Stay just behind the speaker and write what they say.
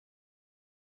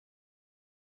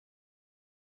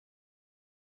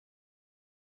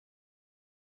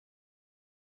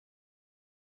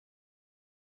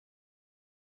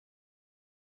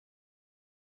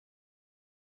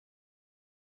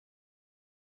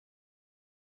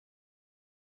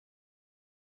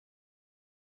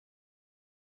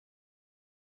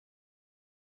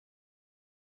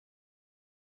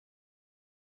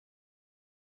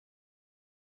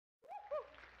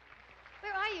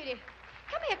Where are you, dear?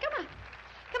 Come here, come on.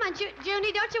 Come on,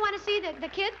 Junie, don't you want to see the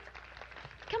kid?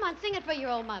 Come on, sing it for your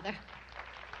old mother.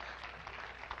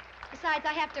 Besides,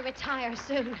 I have to retire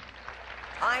soon.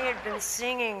 I had been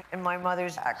singing in my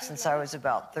mother's act since I was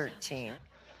about 13.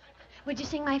 Would you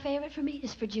sing my favorite for me?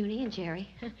 It's for Junie and Jerry.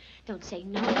 Don't say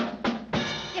no.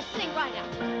 Just sing right out.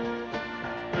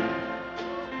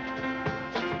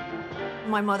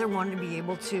 My mother wanted to be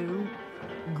able to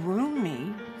groom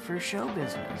me for show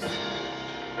business.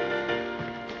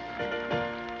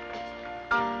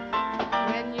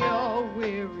 When you're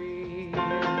weary,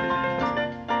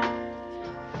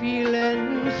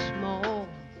 feeling small,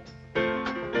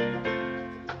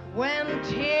 when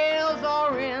tears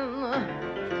are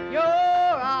in your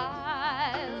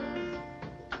eyes,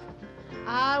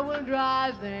 I will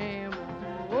dry them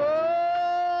all.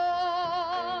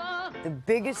 The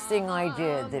biggest thing I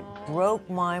did that broke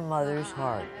my mother's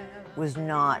heart was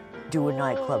not do a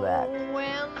nightclub act.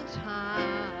 When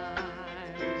times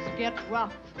get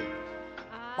rough,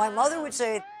 My mother would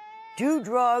say, do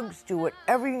drugs, do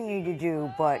whatever you need to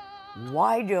do, but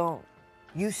why don't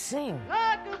you sing?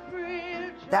 like a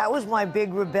bridge That was my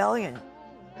big rebellion.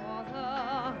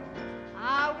 water,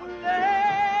 I will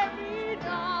lay me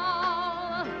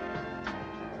down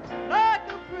like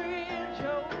a bridge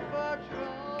over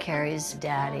troubled. Carrie's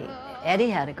daddy, Eddie,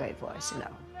 had a great voice, you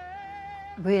know.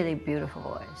 Really beautiful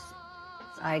voice.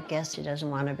 I guess she doesn't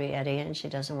want to be Eddie and she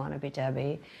doesn't want to be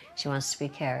Debbie. She wants to be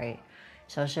Carrie.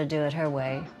 So she'll do it her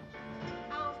way.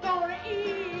 I'm gonna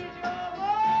ease your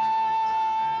mind.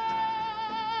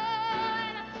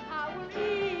 I will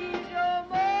ease your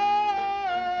mind.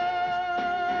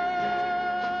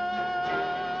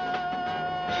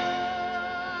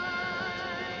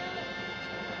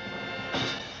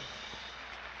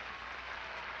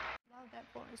 Love that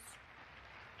voice.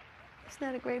 Isn't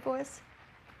that a great voice?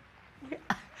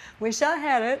 Wish I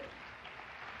had it.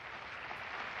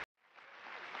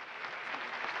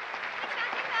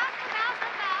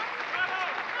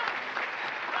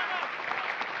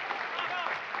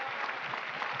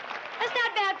 That's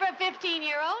not bad for a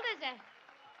 15-year-old, is it?